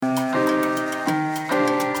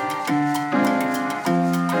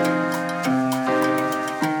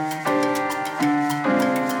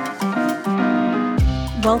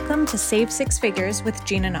Welcome to Save Six Figures with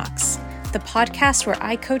Gina Knox, the podcast where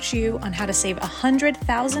I coach you on how to save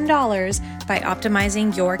 $100,000 by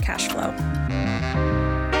optimizing your cash flow.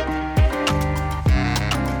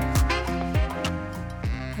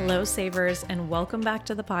 Hello, savers, and welcome back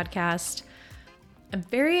to the podcast. I'm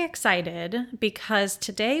very excited because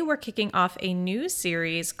today we're kicking off a new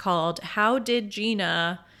series called How Did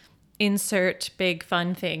Gina Insert big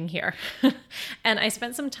fun thing here. And I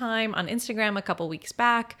spent some time on Instagram a couple weeks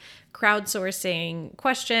back crowdsourcing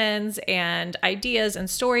questions and ideas and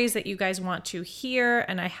stories that you guys want to hear.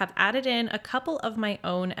 And I have added in a couple of my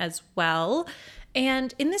own as well.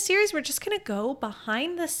 And in this series, we're just going to go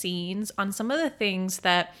behind the scenes on some of the things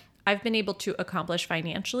that I've been able to accomplish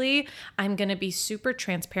financially. I'm going to be super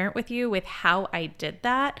transparent with you with how I did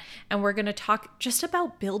that. And we're going to talk just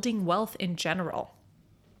about building wealth in general.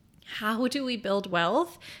 How do we build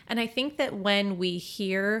wealth? And I think that when we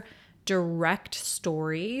hear direct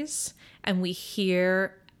stories and we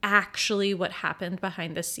hear actually what happened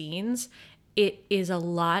behind the scenes, it is a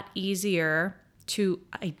lot easier to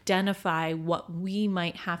identify what we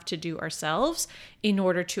might have to do ourselves in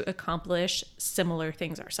order to accomplish similar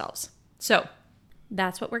things ourselves. So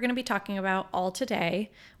that's what we're going to be talking about all today.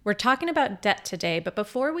 We're talking about debt today, but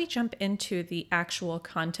before we jump into the actual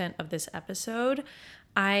content of this episode,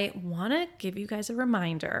 I want to give you guys a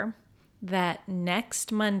reminder that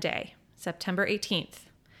next Monday, September 18th,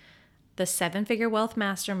 the 7-Figure Wealth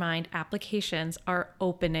Mastermind applications are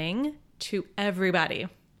opening to everybody.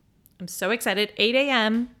 I'm so excited. 8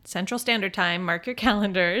 a.m. Central Standard Time. Mark your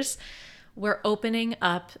calendars. We're opening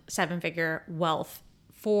up 7-Figure Wealth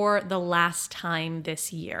for the last time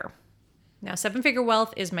this year. Now, 7-Figure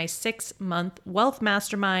Wealth is my 6-month wealth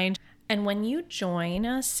mastermind. And when you join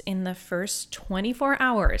us in the first 24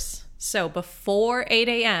 hours, so before 8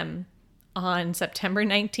 a.m. on September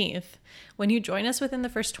 19th, when you join us within the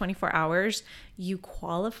first 24 hours, you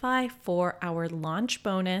qualify for our launch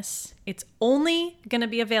bonus. It's only going to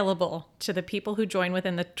be available to the people who join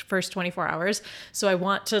within the first 24 hours. So I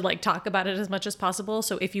want to talk about it as much as possible.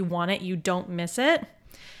 So if you want it, you don't miss it.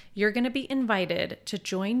 You're going to be invited to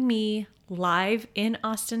join me live in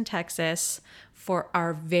Austin, Texas for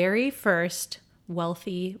our very first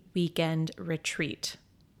Wealthy Weekend Retreat.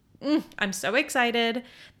 I'm so excited.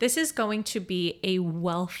 This is going to be a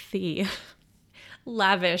wealthy,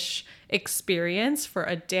 lavish experience for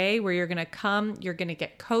a day where you're going to come, you're going to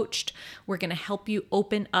get coached. We're going to help you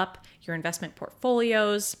open up your investment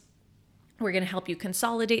portfolios. We're going to help you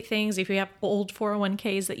consolidate things. If you have old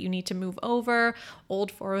 401ks that you need to move over,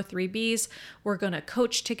 old 403bs, we're going to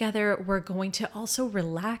coach together. We're going to also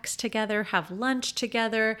relax together, have lunch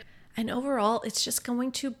together. And overall, it's just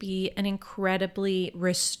going to be an incredibly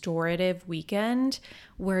restorative weekend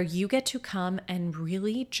where you get to come and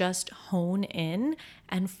really just hone in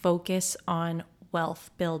and focus on wealth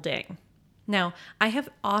building. Now, I have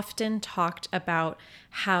often talked about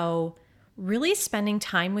how really spending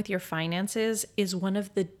time with your finances is one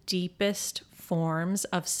of the deepest forms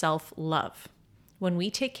of self-love. When we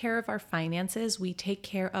take care of our finances, we take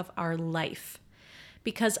care of our life.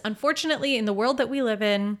 Because unfortunately, in the world that we live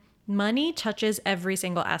in, money touches every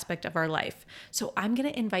single aspect of our life. So I'm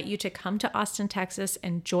going to invite you to come to Austin, Texas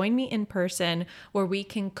and join me in person where we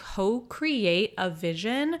can co-create a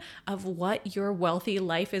vision of what your wealthy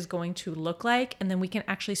life is going to look like. And then we can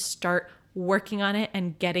actually start working on it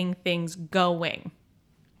and getting things going.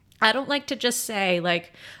 I don't like to just say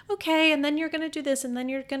okay, and then you're going to do this and then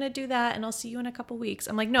you're going to do that and I'll see you in a couple weeks.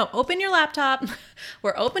 I'm like, no, open your laptop.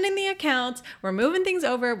 We're opening the accounts. We're moving things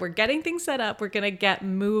over. We're getting things set up. We're going to get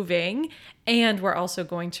moving. And we're also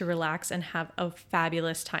going to relax and have a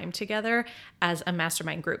fabulous time together as a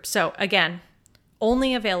mastermind group. So again,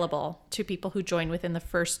 only available to people who join within the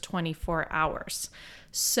first 24 hours.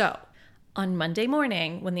 So on Monday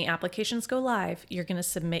morning, when the applications go live, you're going to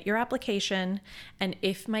submit your application. And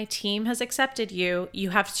if my team has accepted you,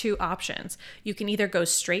 you have two options. You can either go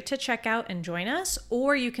straight to checkout and join us,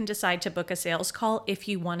 or you can decide to book a sales call if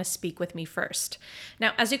you want to speak with me first.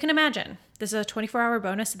 Now, as you can imagine, this is a 24-hour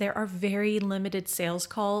bonus. There are very limited sales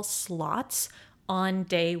call slots on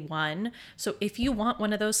day one. So if you want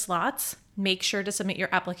one of those slots, make sure to submit your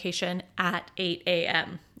application at 8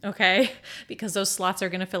 a.m. Okay? Because those slots are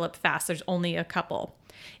going to fill up fast. There's only a couple.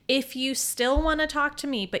 If you still want to talk to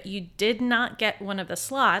me, but you did not get one of the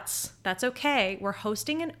slots, that's okay. We're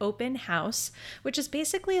hosting an open house, which is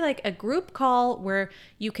basically a group call where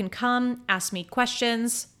you can come, ask me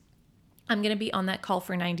questions. I'm going to be on that call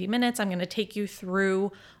for 90 minutes. I'm going to take you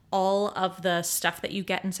through all of the stuff that you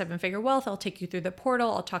get in Seven Figure Wealth. I'll take you through the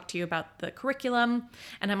portal. I'll talk to you about the curriculum.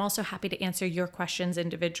 And I'm also happy to answer your questions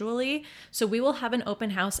individually. So we will have an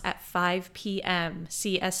open house at 5 p.m.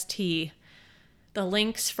 CST. The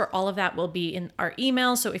links for all of that will be in our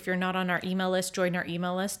email. So if you're not on our email list, join our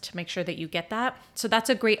email list to make sure that you get that. So that's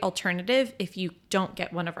a great alternative if you don't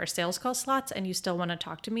get one of our sales call slots and you still want to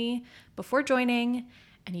talk to me before joining.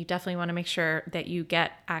 And you definitely want to make sure that you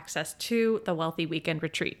get access to the Wealthy Weekend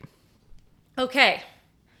Retreat. Okay,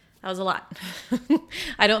 that was a lot.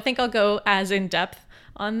 I don't think I'll go as in depth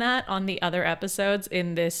on that on the other episodes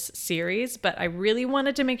in this series, but I really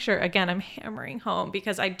wanted to make sure, again, I'm hammering home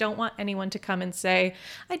because I don't want anyone to come and say,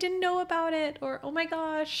 I didn't know about it, or, oh my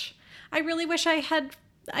gosh, I really wish I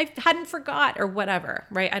hadn't forgot, or whatever,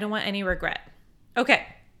 right? I don't want any regret. Okay,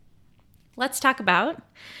 let's talk about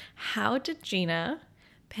how did Gina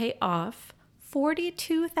pay off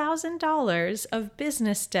 $42,000 of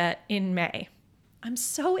business debt in May. I'm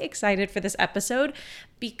so excited for this episode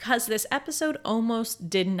because this episode almost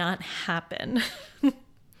did not happen.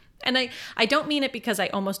 And I don't mean it because I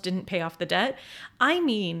almost didn't pay off the debt. I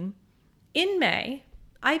mean, in May,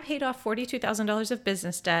 I paid off $42,000 of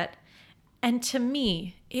business debt. And to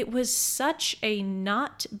me, it was such a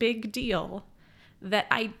not big deal that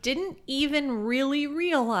I didn't even really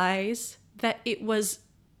realize that it was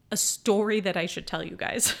a story that I should tell you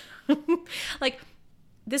guys. Like,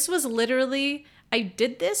 this was literally, I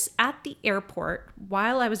did this at the airport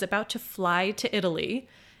while I was about to fly to Italy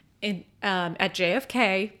at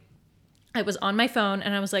JFK. I was on my phone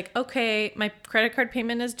and I was like, okay, my credit card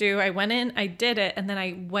payment is due. I went in, I did it, and then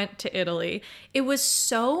I went to Italy. It was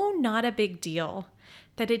so not a big deal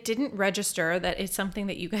that it didn't register that it's something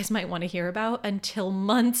that you guys might want to hear about until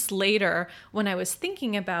months later when I was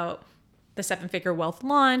thinking about the Seven Figure Wealth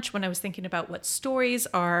launch, when I was thinking about what stories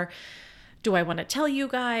do I want to tell you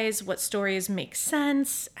guys, what stories make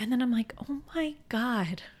sense? And then I'm like, oh my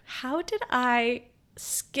God, how did I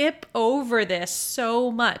skip over this so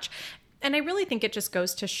much? And I really think it just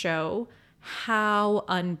goes to show how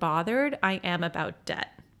unbothered I am about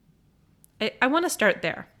debt. I want to start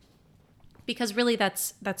there because really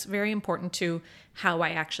that's very important to how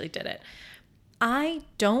I actually did it. I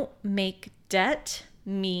don't make debt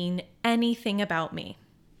mean anything about me.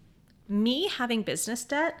 Me having business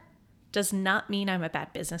debt does not mean I'm a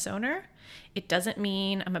bad business owner. It doesn't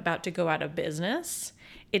mean I'm about to go out of business.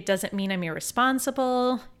 It doesn't mean I'm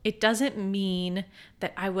irresponsible. It doesn't mean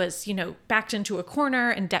that I was, backed into a corner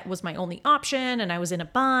and debt was my only option and I was in a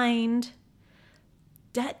bind.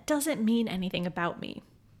 Debt doesn't mean anything about me.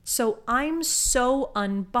 So I'm so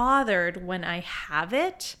unbothered when I have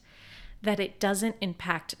it that it doesn't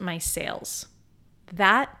impact my sales.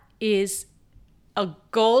 That is a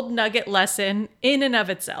gold nugget lesson in and of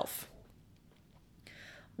itself.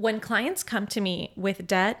 When clients come to me with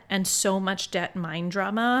debt and so much debt mind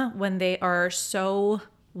drama, when they are so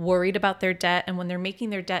worried about their debt and when they're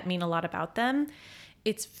making their debt mean a lot about them,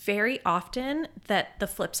 it's very often that the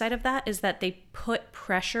flip side of that is that they put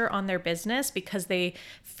pressure on their business because they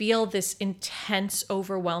feel this intense,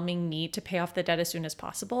 overwhelming need to pay off the debt as soon as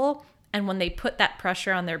possible. And when they put that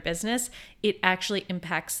pressure on their business, it actually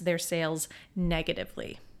impacts their sales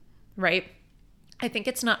negatively, right? I think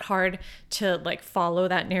it's not hard to follow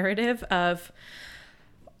that narrative of,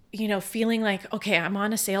 feeling like, okay, I'm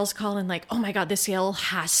on a sales call and oh my God, this sale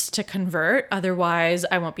has to convert. Otherwise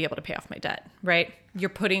I won't be able to pay off my debt, right? You're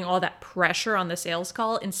putting all that pressure on the sales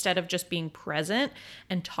call instead of just being present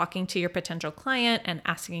and talking to your potential client and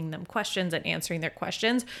asking them questions and answering their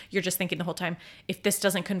questions. You're just thinking the whole time, if this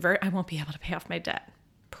doesn't convert, I won't be able to pay off my debt.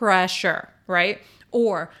 Pressure, right?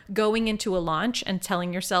 Or going into a launch and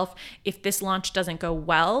telling yourself, if this launch doesn't go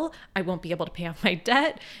well, I won't be able to pay off my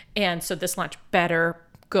debt. And so this launch better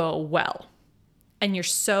go well. And you're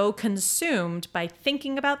so consumed by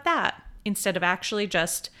thinking about that instead of actually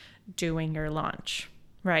just doing your launch,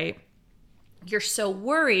 right? You're so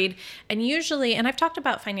worried. And usually, and I've talked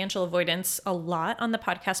about financial avoidance a lot on the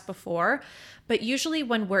podcast before, but usually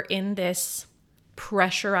when we're in this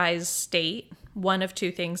pressurized state, one of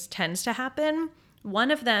two things tends to happen. One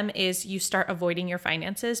of them is you start avoiding your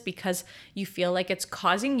finances because you feel like it's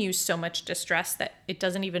causing you so much distress that it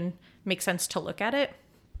doesn't even make sense to look at it.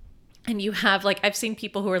 And you have I've seen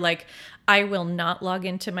people who are like, I will not log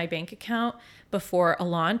into my bank account before a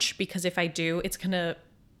launch because if I do, it's going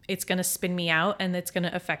to spin me out and it's going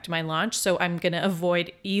to affect my launch. So I'm going to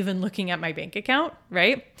avoid even looking at my bank account,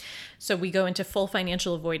 right? So we go into full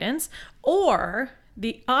financial avoidance. Or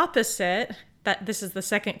the opposite, that this is the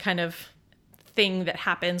second kind of thing that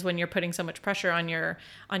happens when you're putting so much pressure on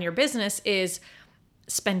your business, is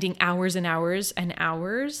spending hours and hours and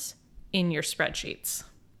hours in your spreadsheets.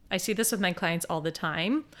 I see this with my clients all the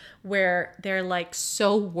time where they're like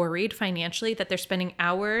so worried financially that they're spending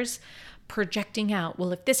hours projecting out,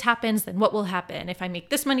 well, if this happens, then what will happen? If I make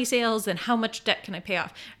this many sales, then how much debt can I pay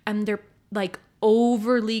off? And they're like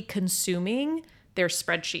overly consuming their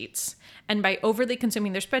spreadsheets. And by overly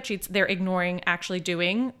consuming their spreadsheets, they're ignoring actually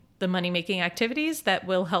doing the money-making activities that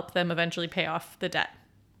will help them eventually pay off the debt.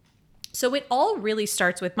 So it all really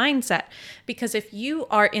starts with mindset, because if you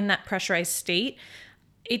are in that pressurized state,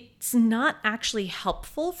 it's not actually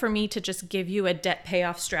helpful for me to just give you a debt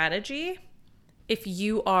payoff strategy if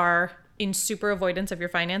you are in super avoidance of your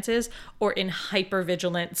finances or in hyper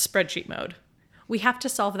vigilant spreadsheet mode. We have to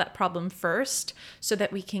solve that problem first so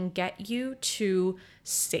that we can get you to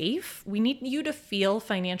safe. We need you to feel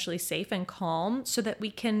financially safe and calm so that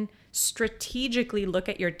we can strategically look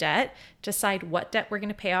at your debt, decide what debt we're going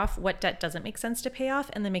to pay off, what debt doesn't make sense to pay off,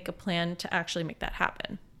 and then make a plan to actually make that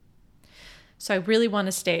happen. So I really want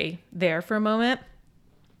to stay there for a moment,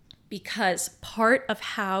 because part of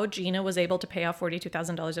how Gina was able to pay off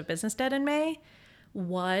 $42,000 of business debt in May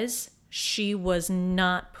was she was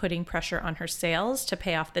not putting pressure on her sales to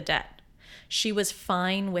pay off the debt. She was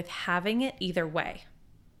fine with having it either way.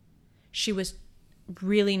 She was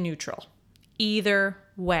really neutral either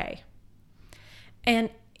way. And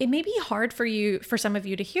it may be hard for some of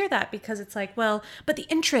you to hear that, because it's like, well, but the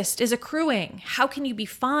interest is accruing. How can you be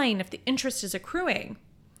fine if the interest is accruing?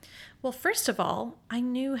 Well, first of all, I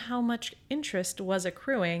knew how much interest was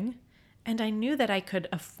accruing, and I knew that I could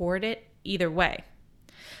afford it either way.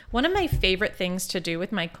 One of my favorite things to do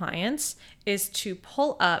with my clients is to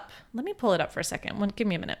let me pull it up for a second. Give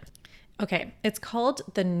me a minute. Okay, it's called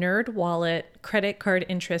the NerdWallet Credit Card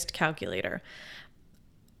Interest Calculator.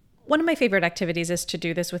 One of my favorite activities is to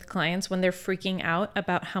do this with clients when they're freaking out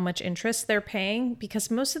about how much interest they're paying,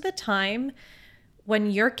 because most of the time,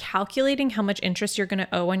 when you're calculating how much interest you're going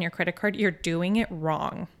to owe on your credit card, you're doing it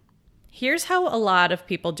wrong. Here's how a lot of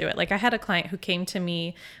people do it. Like, I had a client who came to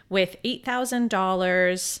me with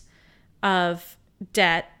 $8,000 of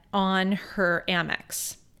debt on her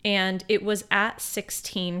Amex, and it was at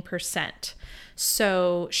 16%.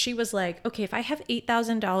 So she was like, okay, if I have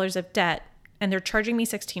 $8,000 of debt and they're charging me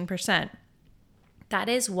 16%, that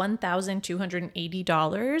is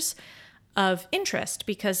 $1,280 of interest,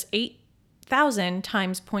 because 8,000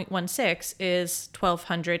 times 0.16 is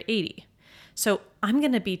 $1,280. So I'm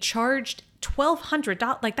going to be charged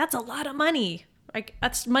 $1,200. Like, that's a lot of money. Like,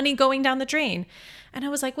 that's money going down the drain. And I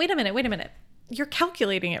was like, wait a minute. You're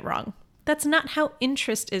calculating it wrong. That's not how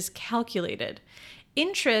interest is calculated.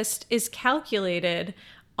 Interest is calculated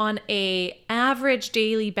on a average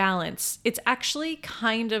daily balance. It's actually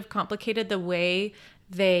kind of complicated the way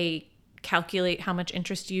they calculate how much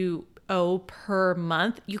interest you owe per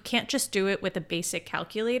month. You can't just do it with a basic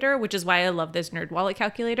calculator, which is why I love this NerdWallet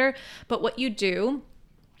calculator. But what you do,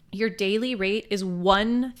 your daily rate is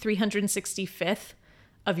 1/365th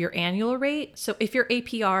of your annual rate. So if your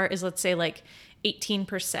APR is, let's say, like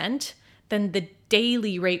 18%, then the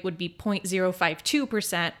daily rate would be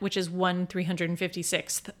 0.052%, which is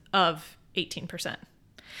 1/356th of 18%.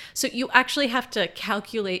 So you actually have to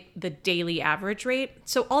calculate the daily average rate.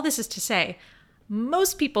 So all this is to say,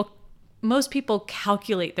 most people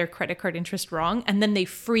calculate their credit card interest wrong, and then they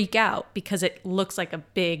freak out because it looks like a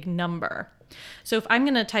big number. So if I'm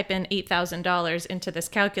going to type in $8,000 into this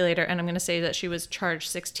calculator and I'm going to say that she was charged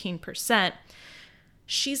 16%,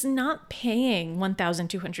 she's not paying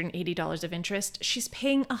 $1,280 of interest. She's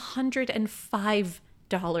paying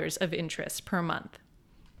 $105 of interest per month.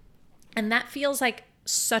 And that feels like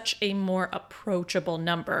such a more approachable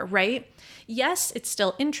number, right? Yes, it's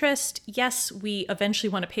still interest. Yes, we eventually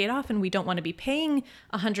want to pay it off and we don't want to be paying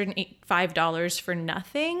 $105 for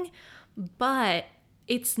nothing, but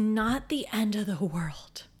it's not the end of the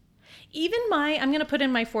world. I'm going to put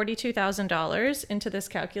in my $42,000 into this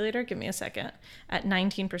calculator. Give me a second. At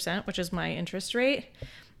 19%, which is my interest rate.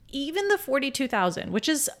 Even the $42,000, which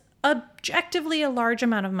is objectively a large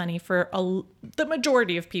amount of money for the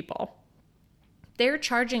majority of people, they're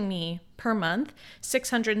charging me per month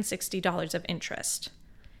 $660 of interest.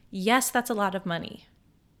 Yes, that's a lot of money,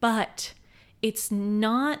 but it's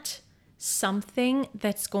not something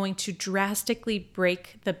that's going to drastically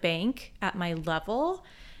break the bank at my level.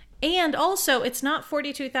 And also, it's not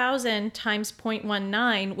 42,000 times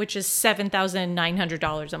 0.19, which is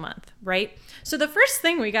 $7,900 a month, right? So the first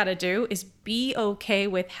thing we got to do is be okay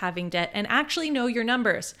with having debt and actually know your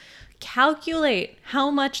numbers. Calculate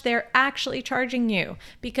how much they're actually charging you,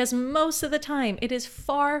 because most of the time it is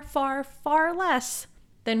far, far, far less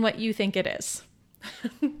than what you think it is.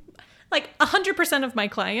 Like 100% of my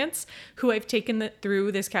clients who I've taken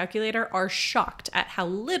through this calculator are shocked at how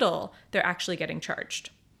little they're actually getting charged.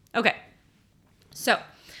 Okay, so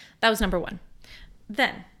that was number one.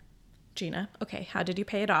 Then, Gina, okay, how did you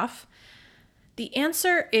pay it off? The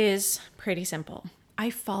answer is pretty simple. I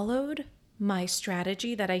followed my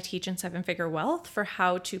strategy that I teach in 7-Figure Wealth for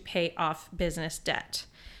how to pay off business debt.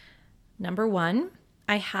 Number one,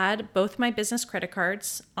 I had both my business credit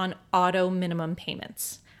cards on auto minimum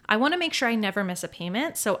payments. I want to make sure I never miss a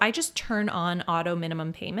payment, so I just turn on auto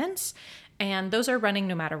minimum payments, and those are running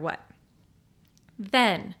no matter what.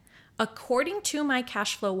 Then, according to my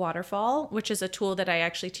cash flow waterfall, which is a tool that I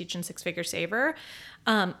actually teach in 6-Figure Saver,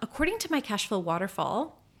 according to my cash flow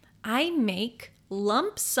waterfall, I make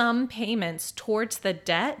lump sum payments towards the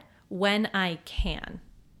debt when I can.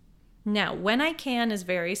 Now, when I can is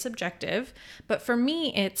very subjective, but for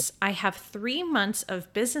me, it's I have 3 months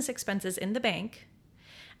of business expenses in the bank,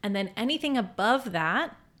 and then anything above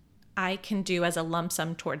that, I can do as a lump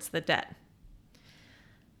sum towards the debt.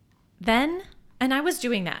 Then, and I was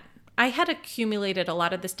doing that. I had accumulated a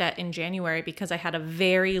lot of this debt in January because I had a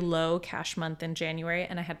very low cash month in January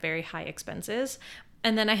and I had very high expenses.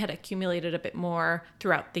 And then I had accumulated a bit more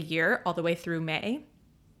throughout the year, all the way through May.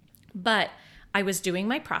 But I was doing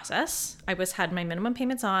my process. Had my minimum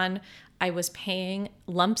payments on. I was paying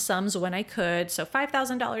lump sums when I could. So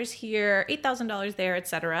 $5,000 here, $8,000 there,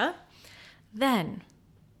 etc. Then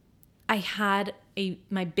I had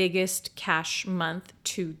my biggest cash month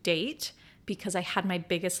to date because I had my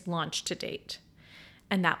biggest launch to date.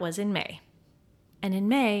 And that was in May. And in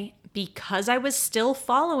May, because I was still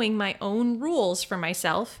following my own rules for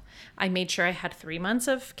myself, I made sure I had 3 months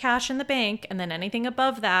of cash in the bank, and then anything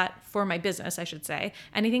above that, for my business, I should say,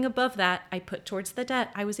 anything above that, I put towards the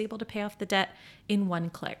debt. I was able to pay off the debt in one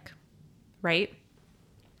click, right?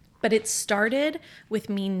 But it started with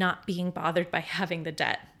me not being bothered by having the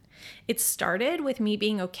debt. It started with me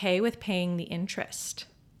being okay with paying the interest.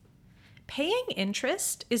 Paying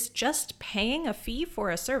interest is just paying a fee for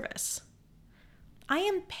a service. I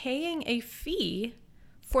am paying a fee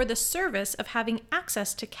for the service of having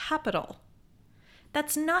access to capital.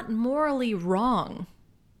 That's not morally wrong.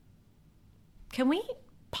 Can we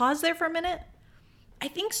pause there for a minute? I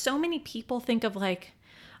think so many people think of like,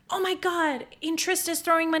 oh my God, interest is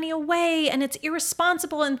throwing money away and it's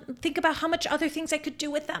irresponsible, and think about how much other things I could do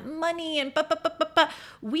with that money and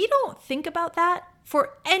We don't think about that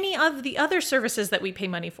for any of the other services that we pay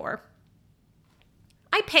money for.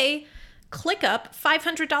 I pay ClickUp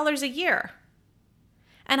 $500 a year.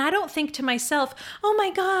 And I don't think to myself, oh my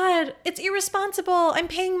God, it's irresponsible. I'm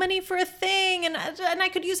paying money for a thing and I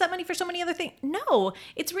could use that money for so many other things. No,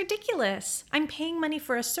 it's ridiculous. I'm paying money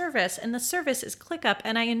for a service and the service is ClickUp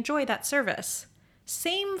and I enjoy that service.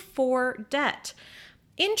 Same for debt.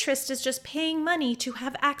 Interest is just paying money to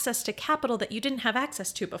have access to capital that you didn't have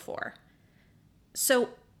access to before.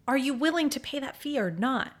 So are you willing to pay that fee or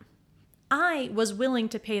not? I was willing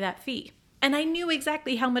to pay that fee. And I knew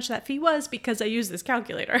exactly how much that fee was because I used this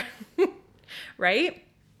calculator, right?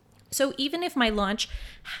 So even if my launch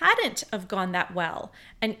hadn't have gone that well,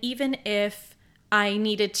 and even if I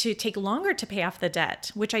needed to take longer to pay off the debt,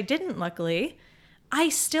 which I didn't luckily, I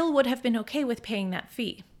still would have been okay with paying that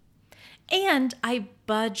fee. And I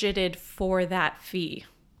budgeted for that fee.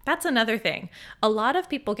 That's another thing. A lot of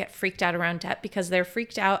people get freaked out around debt because they're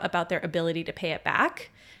freaked out about their ability to pay it back.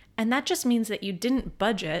 And that just means that you didn't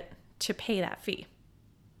budget to pay that fee.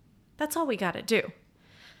 That's all we got to do.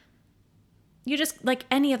 You just, like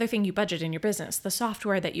any other thing you budget in your business, the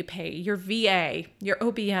software that you pay, your VA, your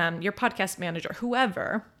OBM, your podcast manager,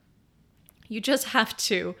 whoever, you just have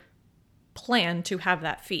to plan to have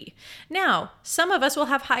that fee. Now, some of us will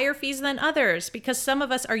have higher fees than others because some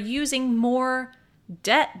of us are using more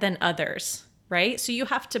debt than others, right? So you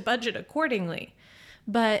have to budget accordingly.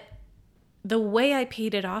 But the way I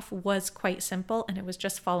paid it off was quite simple, and it was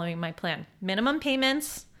just following my plan. Minimum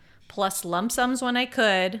payments plus lump sums when I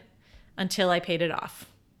could until I paid it off.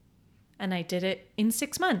 And I did it in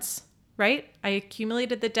 6 months, right? I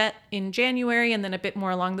accumulated the debt in January and then a bit more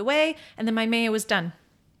along the way, and then by May I was done.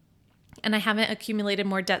 And I haven't accumulated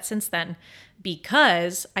more debt since then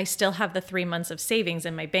because I still have the 3 months of savings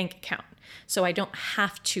in my bank account. So I don't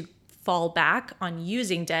have to fall back on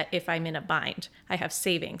using debt if I'm in a bind. I have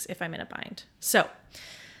savings if I'm in a bind. So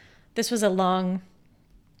this was a long-winded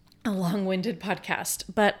podcast,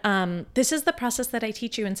 but this is the process that I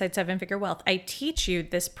teach you inside 7-Figure Wealth. I teach you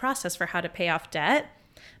this process for how to pay off debt,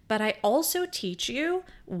 but I also teach you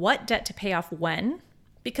what debt to pay off when,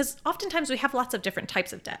 because oftentimes we have lots of different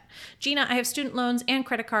types of debt. Gina, I have student loans and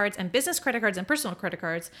credit cards and business credit cards and personal credit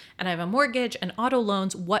cards, and I have a mortgage and auto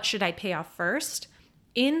loans. What should I pay off first?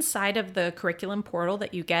 Inside of the curriculum portal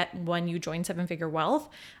that you get when you join Seven Figure Wealth,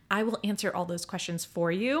 I will answer all those questions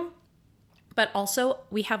for you. But also,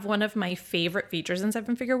 we have one of my favorite features in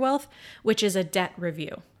Seven Figure Wealth, which is a debt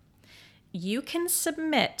review. You can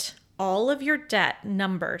submit all of your debt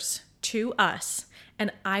numbers to us,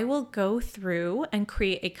 and I will go through and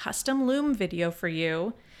create a custom Loom video for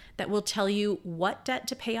you that will tell you what debt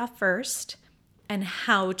to pay off first and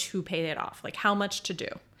how to pay it off, like how much to do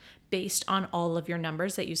based on all of your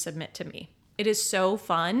numbers that you submit to me. It is so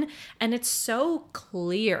fun and it's so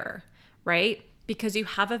clear, right? Because you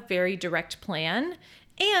have a very direct plan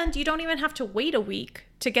and you don't even have to wait a week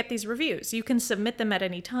to get these reviews. You can submit them at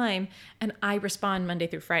any time and I respond Monday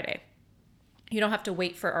through Friday. You don't have to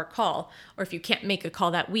wait for our call, or if you can't make a call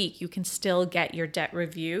that week, you can still get your debt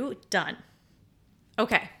review done.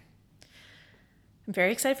 Okay. I'm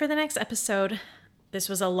very excited for the next episode. This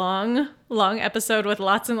was a long episode with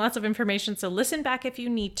lots and lots of information, so listen back if you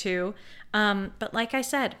need to. But like I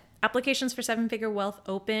said, applications for Seven Figure Wealth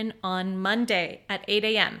open on Monday at 8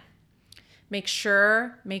 a.m. Make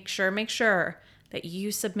sure that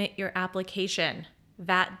you submit your application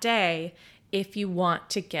that day if you want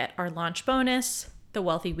to get our launch bonus, the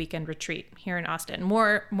Wealthy Weekend Retreat here in Austin.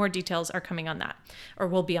 More details are coming on that, or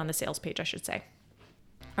will be on the sales page, I should say.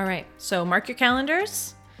 All right, so mark your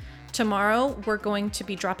calendars. Tomorrow, we're going to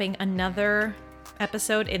be dropping another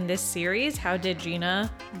episode in this series, How Did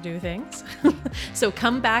Gina Do Things? So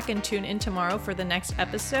come back and tune in tomorrow for the next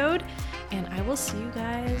episode, and I will see you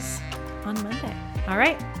guys on Monday. All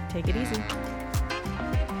right, take it easy.